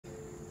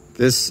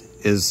This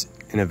is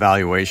an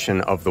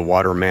evaluation of the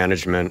water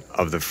management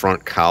of the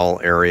front cowl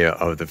area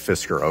of the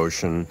Fisker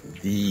Ocean.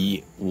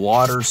 The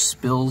water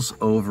spills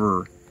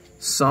over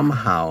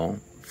somehow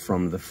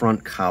from the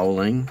front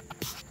cowling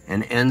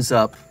and ends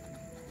up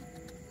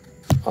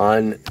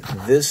on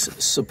this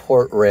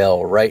support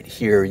rail right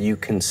here. You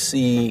can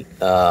see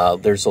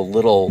there's a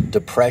little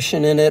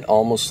depression in it,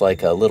 almost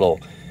like a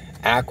little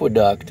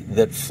aqueduct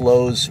that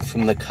flows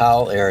from the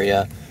cowl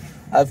area.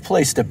 I've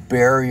placed a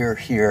barrier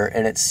here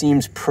and it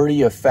seems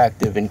pretty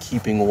effective in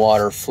keeping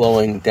water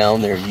flowing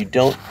down there. You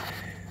don't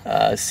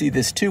see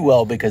this too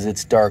well because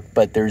it's dark,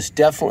 but there's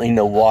definitely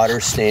no water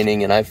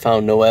staining, and I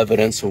found no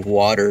evidence of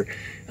water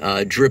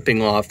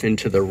dripping off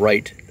into the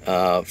right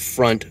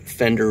front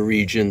fender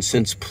region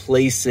since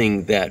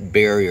placing that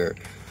barrier.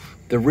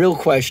 The real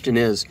question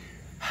is,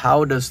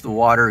 how does the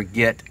water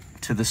get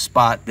to the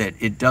spot that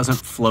it doesn't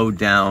flow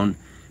down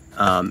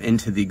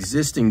into the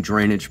existing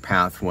drainage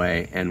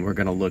pathway? And we're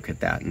going to look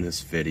at that in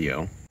this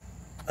video.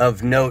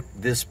 Of note,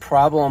 this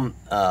problem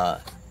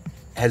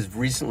has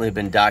recently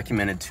been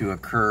documented to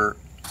occur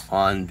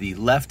on the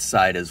left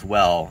side as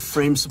well.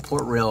 Frame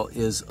support rail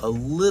is a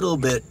little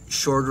bit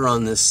shorter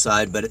on this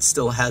side, but it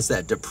still has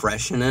that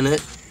depression in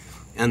it,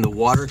 and the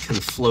water can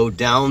flow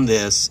down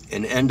this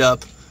and end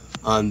up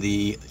on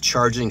the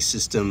charging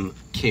system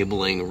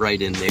cabling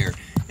right in there,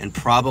 and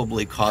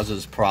probably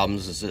causes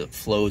problems as it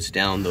flows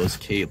down those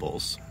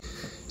cables.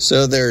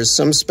 So there's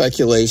some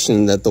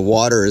speculation that the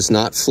water is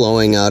not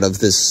flowing out of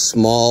this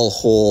small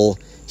hole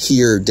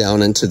here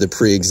down into the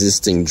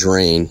pre-existing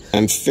drain.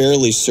 I'm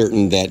fairly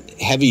certain that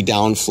heavy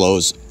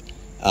downflows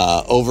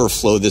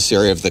overflow this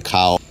area of the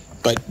cowl,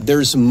 but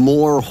there's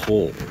more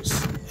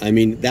holes. I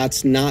mean,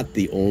 that's not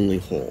the only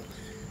hole.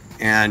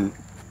 And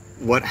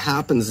what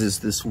happens is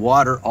this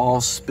water all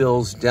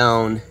spills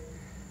down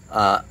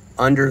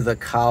under the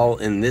cowl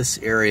in this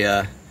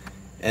area,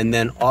 and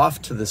then off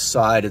to the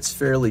side. It's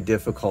fairly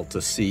difficult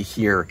to see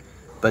here,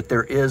 but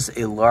there is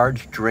a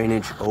large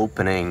drainage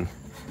opening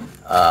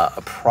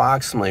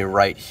approximately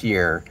right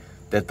here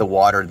that the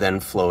water then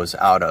flows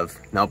out of.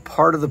 Now,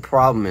 part of the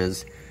problem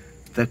is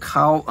the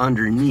cowl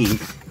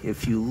underneath,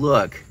 if you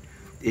look,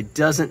 it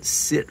doesn't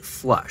sit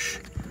flush.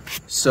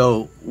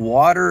 So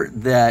water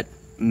that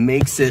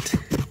makes it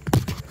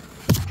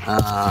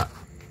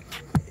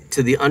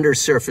to the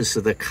undersurface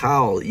of the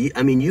cowl,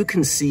 I mean, you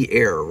can see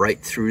air right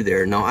through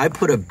there. Now, I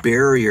put a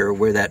barrier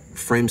where that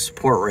frame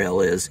support rail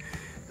is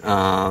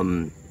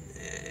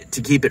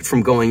to keep it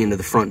from going into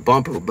the front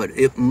bumper, but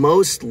it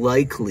most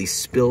likely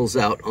spills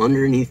out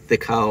underneath the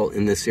cowl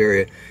in this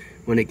area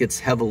when it gets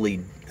heavily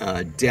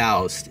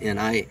doused. And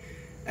I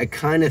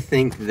kind of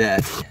think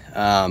that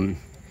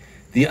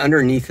the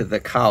underneath of the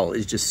cowl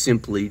is just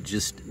simply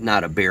just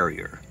not a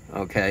barrier,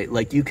 okay?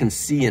 Like, you can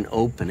see an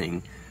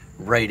opening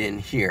right in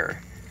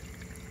here.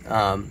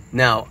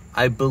 Now,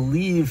 I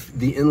believe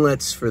the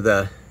inlets for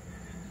the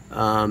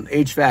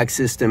HVAC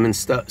system and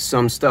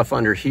some stuff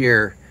under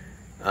here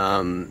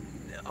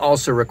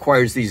also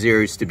requires these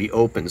areas to be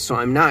open. So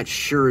I'm not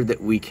sure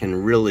that we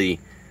can really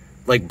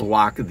like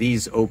block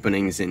these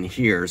openings in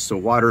here. So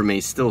water may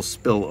still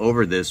spill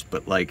over this,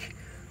 but like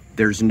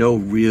there's no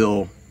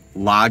real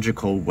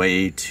logical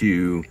way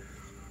to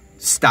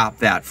stop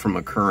that from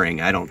occurring.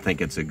 I don't think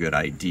it's a good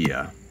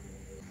idea.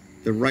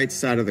 The right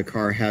side of the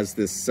car has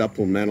this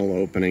supplemental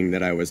opening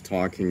that I was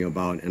talking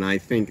about, and I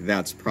think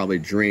that's probably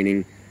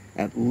draining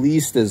at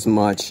least as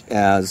much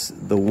as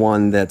the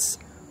one that's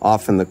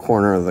off in the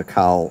corner of the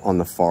cowl on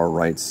the far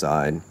right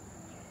side.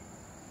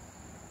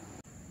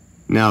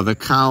 Now, the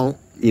cowl,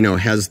 you know,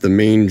 has the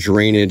main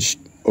drainage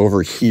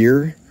over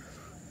here,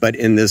 but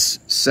in this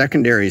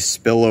secondary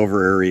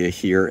spillover area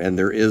here, and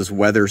there is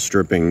weather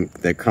stripping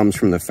that comes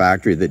from the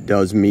factory that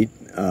does meet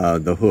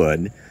the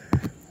hood,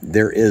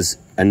 there is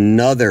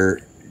another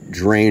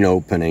drain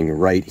opening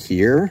right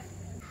here.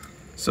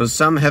 So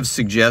some have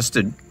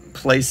suggested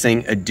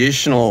placing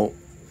additional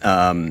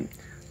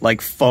like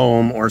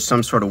foam or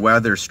some sort of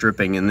weather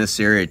stripping in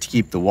this area to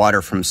keep the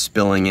water from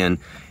spilling in.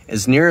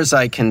 As near as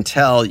I can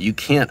tell, you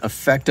can't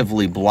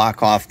effectively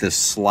block off this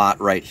slot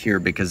right here,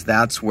 because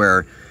that's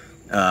where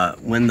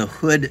when the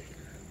hood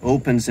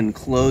opens and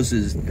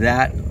closes,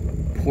 that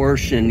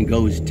portion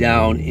goes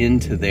down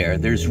into there.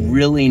 There's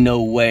really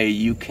no way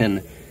you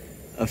can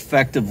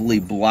effectively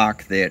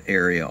block that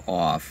area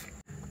off.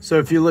 So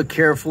if you look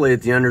carefully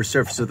at the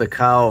undersurface of the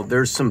cowl,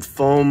 there's some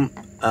foam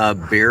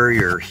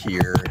barrier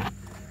here.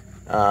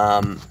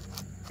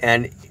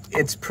 And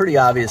it's pretty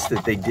obvious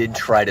that they did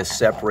try to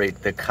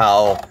separate the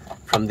cowl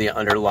from the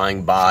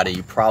underlying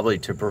body, probably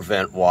to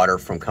prevent water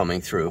from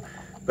coming through.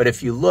 But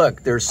if you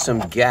look, there's some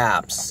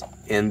gaps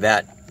in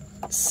that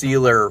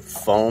sealer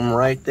foam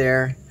right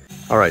there.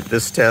 All right,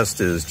 this test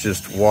is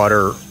just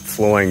water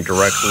flowing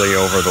directly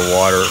over the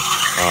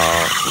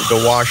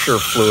washer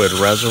fluid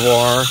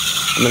reservoir.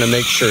 I'm gonna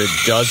make sure it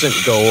doesn't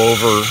go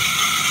over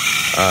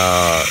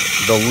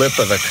the lip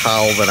of the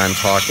cowl that I'm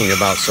talking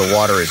about, so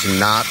water is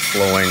not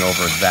flowing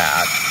over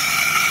that.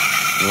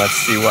 Let's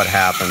see what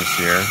happens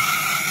here.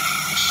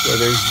 So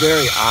there's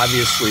very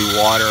obviously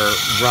water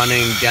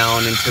running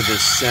down into the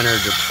center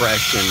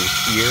depression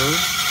here.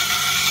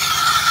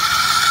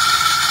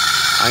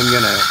 I'm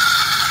gonna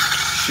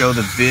show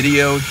the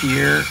video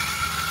here.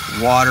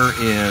 Water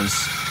is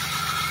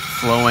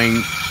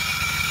flowing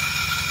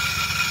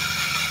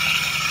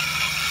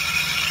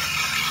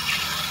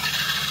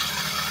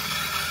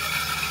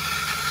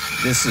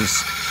This is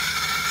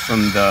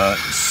from the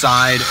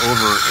side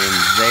over in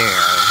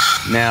there.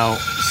 Now,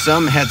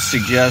 some had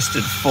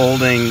suggested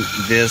folding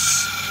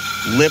this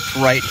lip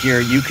right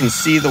here. You can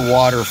see the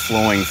water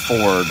flowing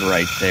forward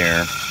right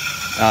there.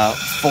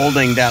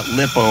 Folding that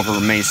lip over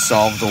may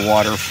solve the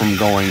water from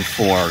going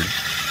forward.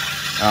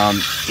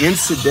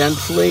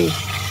 Incidentally,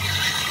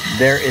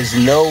 there is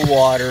no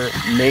water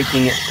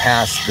making it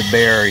past the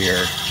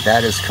barrier.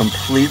 That is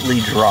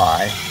completely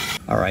dry.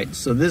 All right,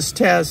 so this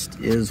test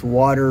is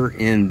water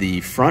in the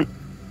front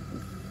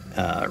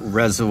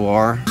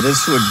reservoir.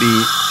 This would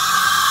be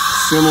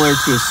similar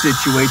to a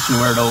situation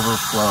where it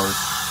overflows.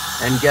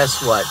 And guess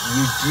what?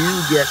 You do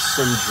get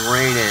some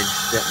drainage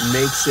that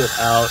makes it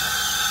out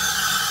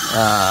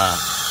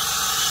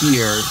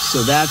here.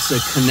 So that's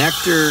a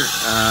connector,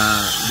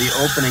 the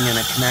opening in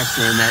a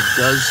connector, and that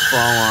does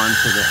fall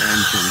onto the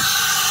engine.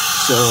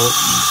 So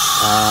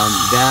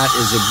that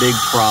is a big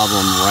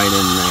problem right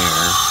in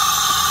there.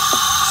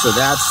 So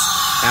that's,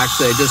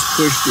 actually I just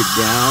pushed it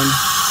down,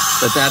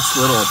 but that's a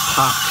little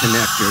pop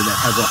connector that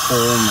has a hole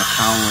in the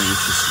cowling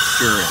to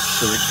secure it.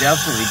 So it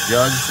definitely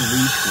does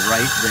leak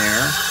right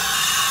there.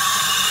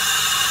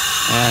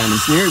 And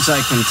as near as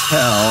I can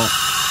tell,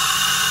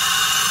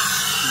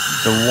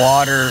 the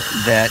water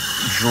that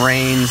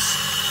drains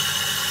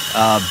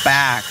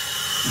back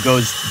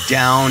goes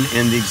down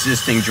in the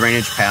existing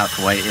drainage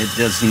pathway. It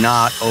does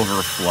not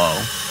overflow.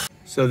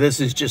 So this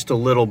is just a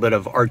little bit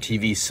of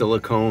RTV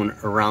silicone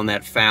around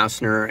that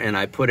fastener, and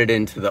I put it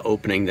into the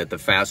opening that the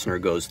fastener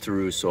goes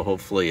through, so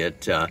hopefully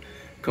it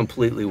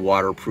completely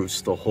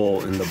waterproofs the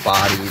hole in the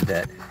body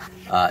that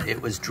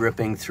it was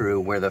dripping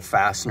through, where the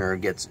fastener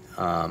gets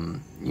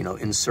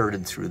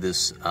inserted through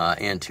this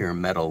anterior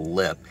metal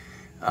lip.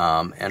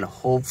 And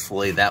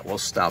hopefully that will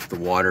stop the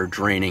water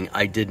draining.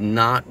 I did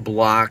not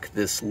block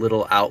this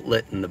little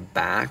outlet in the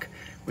back,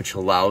 which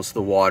allows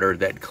the water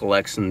that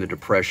collects in the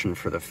depression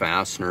for the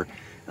fastener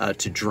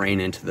to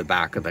drain into the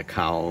back of the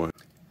cowl.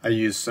 I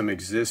used some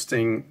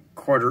existing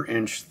 1/4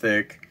 inch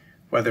thick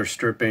weather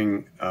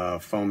stripping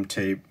foam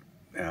tape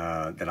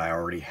that I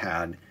already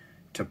had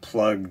to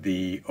plug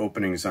the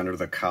openings under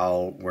the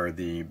cowl where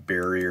the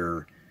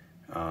barrier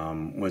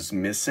was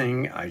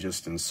missing. I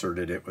just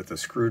inserted it with a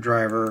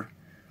screwdriver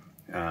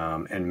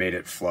and made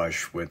it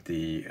flush with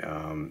the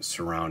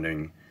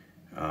surrounding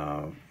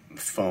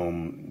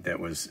foam that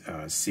was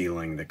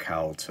sealing the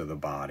cowl to the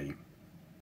body.